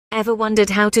Ever wondered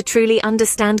how to truly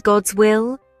understand God's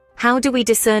will? How do we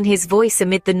discern His voice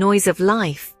amid the noise of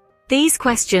life? These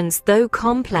questions, though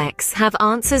complex, have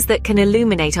answers that can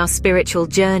illuminate our spiritual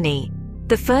journey.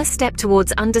 The first step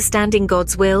towards understanding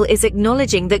God's will is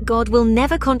acknowledging that God will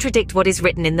never contradict what is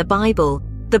written in the Bible.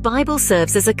 The Bible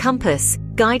serves as a compass,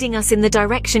 guiding us in the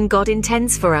direction God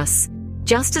intends for us.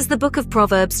 Just as the book of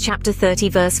Proverbs chapter 30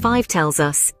 verse 5 tells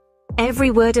us,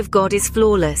 "Every word of God is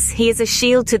flawless. He is a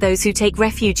shield to those who take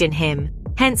refuge in Him."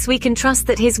 Hence we can trust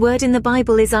that His word in the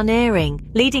Bible is unerring,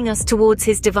 leading us towards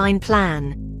His divine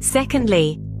plan.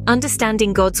 Secondly,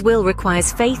 understanding God's will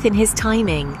requires faith in His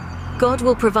timing. God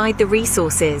will provide the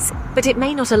resources, but it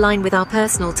may not align with our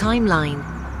personal timeline.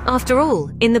 After all,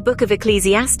 in the book of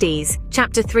Ecclesiastes,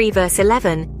 chapter 3 verse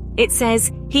 11, it says,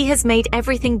 "He has made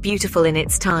everything beautiful in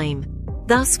its time."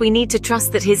 Thus we need to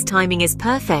trust that His timing is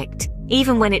perfect,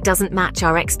 even when it doesn't match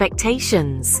our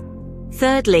expectations.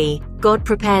 Thirdly, God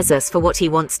prepares us for what He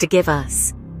wants to give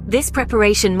us. This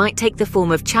preparation might take the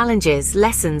form of challenges,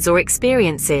 lessons, or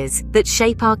experiences that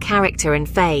shape our character and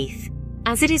faith.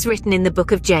 As it is written in the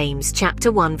book of James,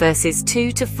 chapter 1 verses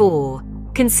 2 to 4,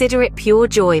 "Consider it pure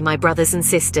joy, my brothers and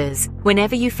sisters,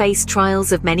 whenever you face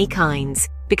trials of many kinds,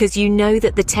 because you know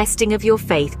that the testing of your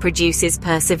faith produces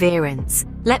perseverance.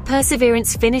 Let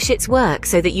perseverance finish its work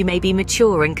so that you may be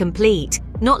mature and complete,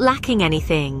 not lacking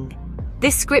anything."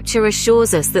 This scripture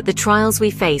assures us that the trials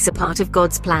we face are part of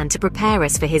God's plan to prepare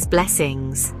us for His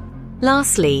blessings.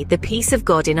 Lastly, the peace of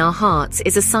God in our hearts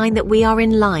is a sign that we are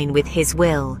in line with His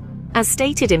will. As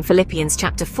stated in Philippians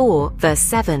chapter 4, verse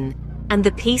 7, "And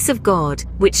the peace of God,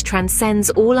 which transcends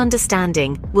all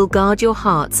understanding, will guard your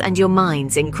hearts and your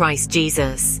minds in Christ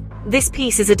Jesus." This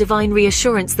peace is a divine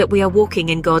reassurance that we are walking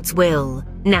in God's will.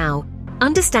 Now,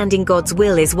 understanding God's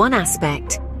will is one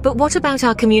aspect, but what about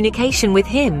our communication with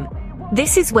Him?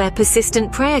 This is where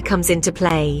persistent prayer comes into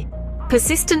play.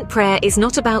 Persistent prayer is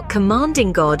not about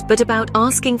commanding God, but about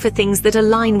asking for things that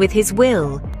align with His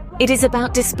will. It is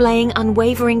about displaying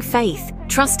unwavering faith,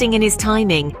 trusting in His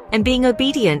timing, and being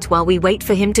obedient while we wait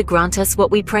for Him to grant us what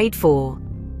we prayed for.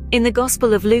 In the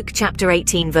Gospel of Luke chapter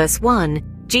 18 verse 1,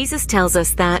 Jesus tells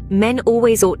us that men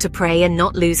always ought to pray and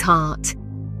not lose heart.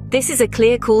 This is a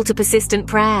clear call to persistent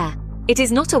prayer. It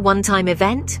is not a one-time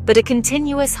event, but a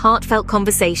continuous heartfelt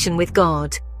conversation with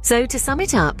God. So to sum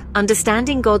it up,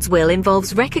 understanding God's will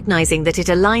involves recognizing that it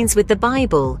aligns with the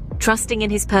Bible, trusting in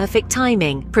His perfect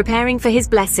timing, preparing for His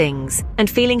blessings, and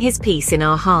feeling His peace in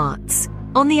our hearts.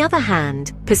 On the other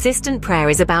hand, persistent prayer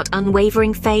is about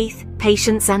unwavering faith,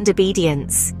 patience, and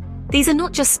obedience. These are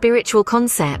not just spiritual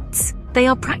concepts. They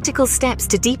are practical steps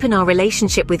to deepen our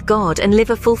relationship with God and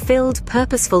live a fulfilled,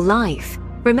 purposeful life.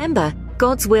 Remember,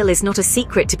 God's will is not a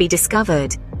secret to be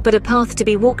discovered, but a path to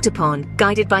be walked upon,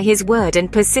 guided by His word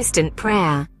and persistent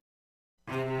prayer.